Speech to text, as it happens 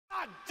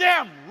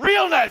goddamn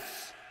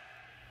realness.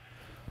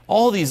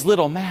 All these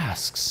little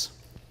masks.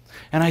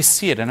 And I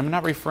see it, and I'm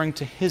not referring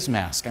to his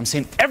mask. I'm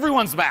saying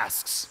everyone's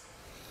masks.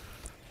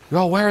 You're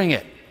all wearing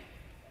it.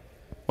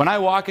 When I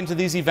walk into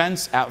these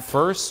events at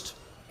first,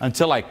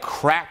 until I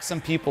crack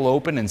some people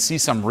open and see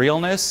some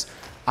realness,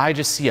 I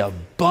just see a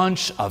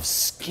bunch of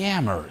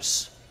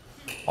scammers,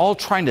 all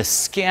trying to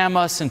scam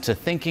us into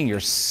thinking you're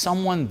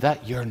someone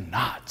that you're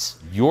not.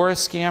 You're a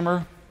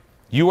scammer.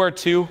 You are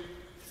too.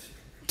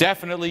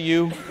 Definitely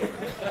you.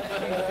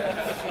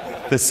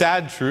 The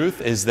sad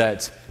truth is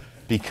that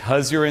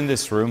because you're in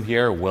this room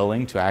here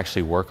willing to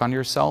actually work on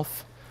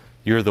yourself,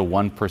 you're the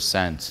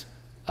 1%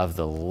 of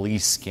the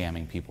least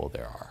scamming people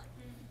there are.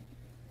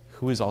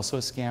 Who is also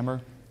a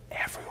scammer?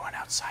 Everyone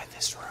outside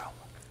this room.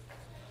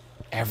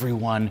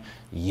 Everyone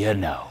you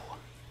know.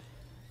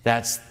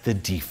 That's the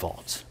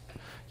default.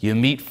 You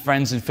meet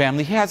friends and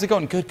family. Hey, how's it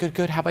going? Good, good,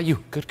 good. How about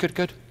you? Good, good,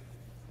 good.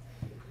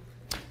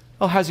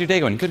 Oh, how's your day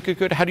going? Good, good,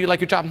 good. How do you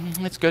like your job?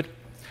 It's good.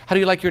 How do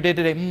you like your day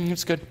today?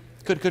 It's good.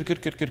 Good, good,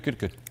 good, good, good, good,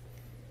 good.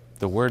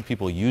 The word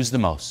people use the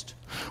most.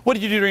 What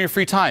did you do during your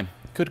free time?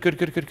 Good, good,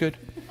 good, good, good.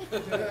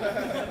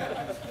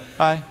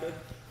 Hi.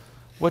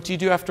 What do you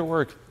do after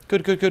work?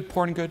 Good, good, good,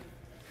 porn good.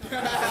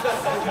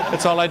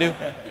 That's all I do.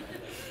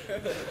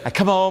 I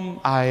come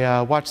home,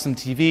 I watch some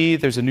TV,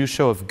 there's a new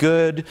show of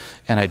good,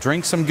 and I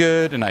drink some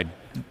good, and I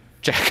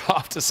jack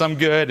off to some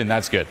good, and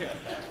that's good.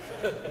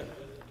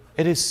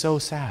 It is so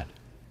sad.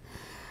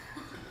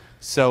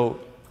 So,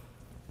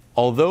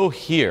 although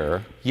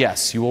here,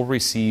 yes, you will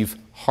receive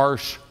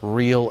harsh,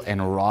 real,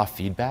 and raw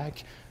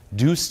feedback,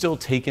 do still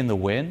take in the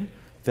win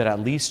that at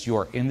least you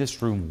are in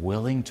this room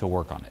willing to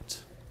work on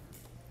it.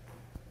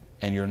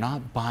 And you're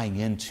not buying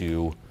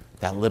into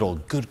that little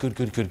good, good,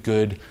 good, good,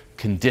 good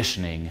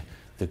conditioning,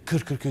 the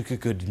good, good, good, good,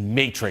 good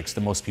matrix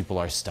that most people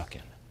are stuck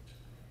in.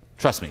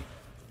 Trust me,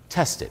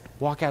 test it.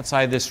 Walk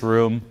outside this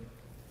room,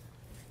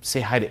 say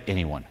hi to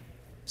anyone.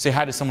 Say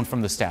hi to someone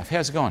from the staff. Hey,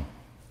 how's it going?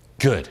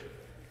 Good.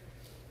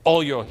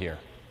 All you'll hear.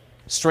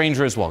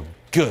 Stranger as well.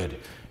 Good.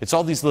 It's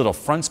all these little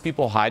fronts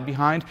people hide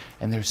behind,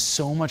 and there's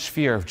so much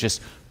fear of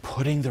just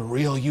putting the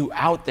real you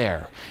out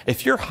there.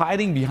 If you're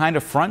hiding behind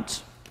a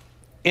front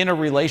in a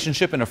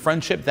relationship, in a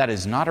friendship, that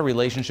is not a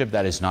relationship,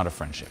 that is not a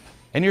friendship.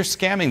 And you're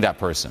scamming that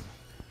person.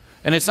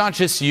 And it's not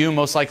just you,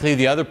 most likely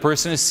the other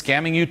person is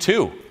scamming you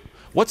too.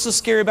 What's so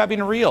scary about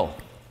being real?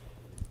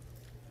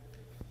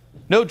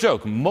 No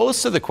joke,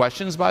 most of the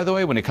questions, by the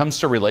way, when it comes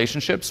to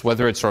relationships,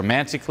 whether it's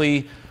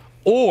romantically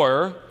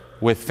or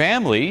with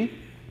family,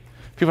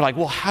 people are like,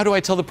 well, how do I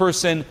tell the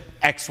person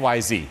X, Y,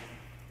 Z?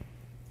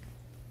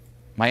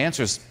 My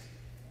answer is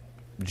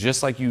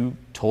just like you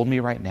told me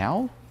right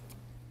now.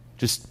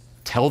 Just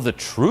tell the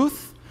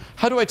truth.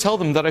 How do I tell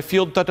them that I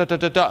feel da da da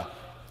da da?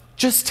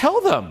 Just tell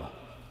them.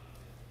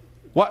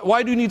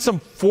 Why do you need some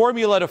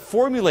formula to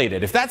formulate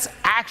it? If that's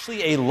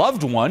actually a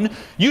loved one,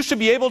 you should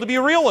be able to be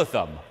real with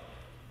them.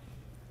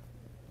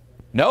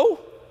 No?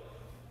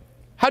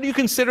 How do you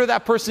consider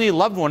that person a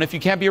loved one if you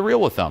can't be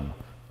real with them?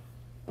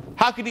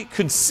 How could you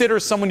consider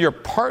someone your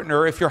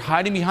partner if you're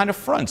hiding behind a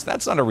front?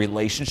 That's not a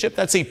relationship.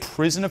 That's a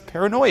prison of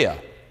paranoia.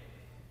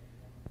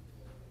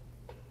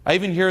 I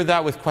even hear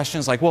that with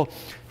questions like, well,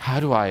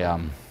 how do I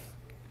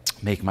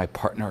make my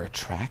partner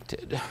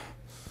attracted?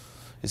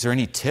 Is there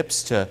any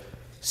tips to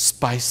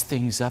spice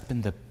things up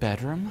in the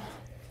bedroom?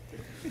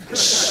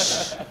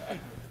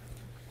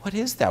 What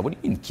is that? What do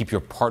you mean keep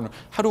your partner?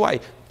 How do I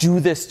do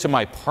this to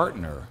my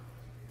partner?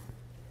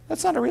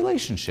 That's not a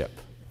relationship.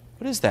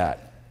 What is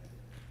that?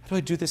 How do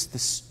I do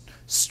this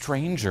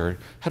stranger?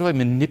 How do I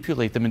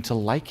manipulate them into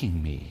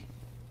liking me?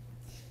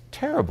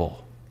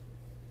 Terrible.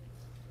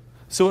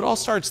 So it all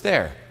starts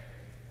there.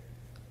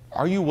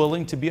 Are you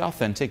willing to be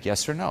authentic,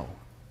 yes or no?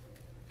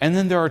 And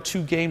then there are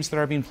two games that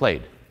are being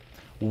played.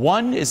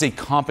 One is a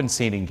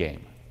compensating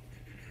game.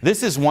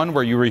 This is one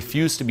where you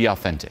refuse to be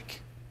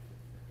authentic.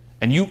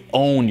 And you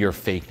own your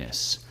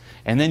fakeness.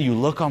 And then you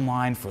look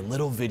online for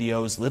little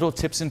videos, little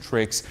tips and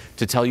tricks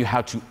to tell you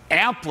how to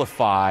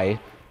amplify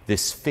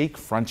this fake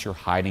front you're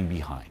hiding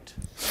behind.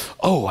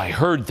 Oh, I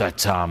heard that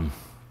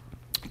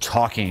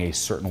talking a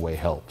certain way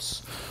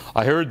helps.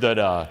 I heard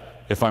that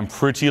if I'm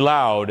pretty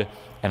loud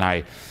and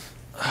I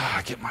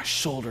get my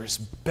shoulders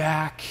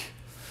back,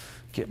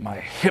 get my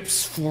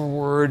hips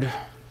forward,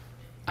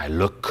 I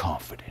look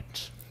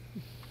confident.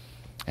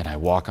 And I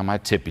walk on my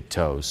tippy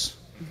toes.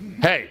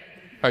 Hey,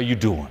 how you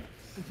doing?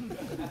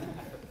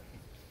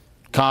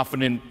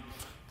 Confident,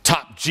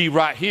 top G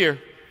right here.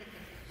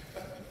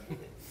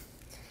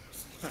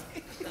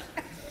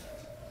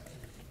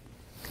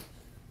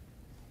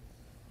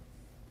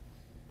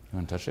 You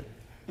want to touch it?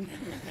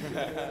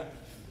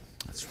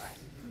 That's right.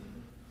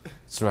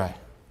 That's right.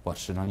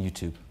 Watched it on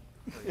YouTube.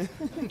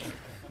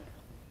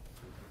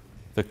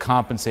 The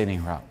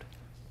compensating route.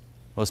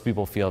 Most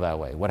people feel that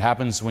way. What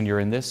happens when you're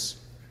in this?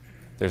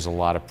 There's a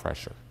lot of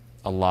pressure,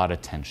 a lot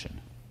of tension.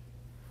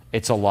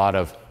 It's a lot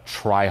of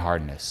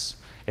try-hardness.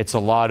 It's a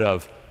lot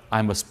of,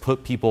 I must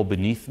put people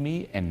beneath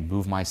me and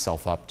move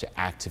myself up to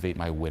activate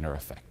my winner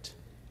effect.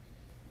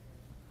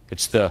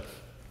 It's the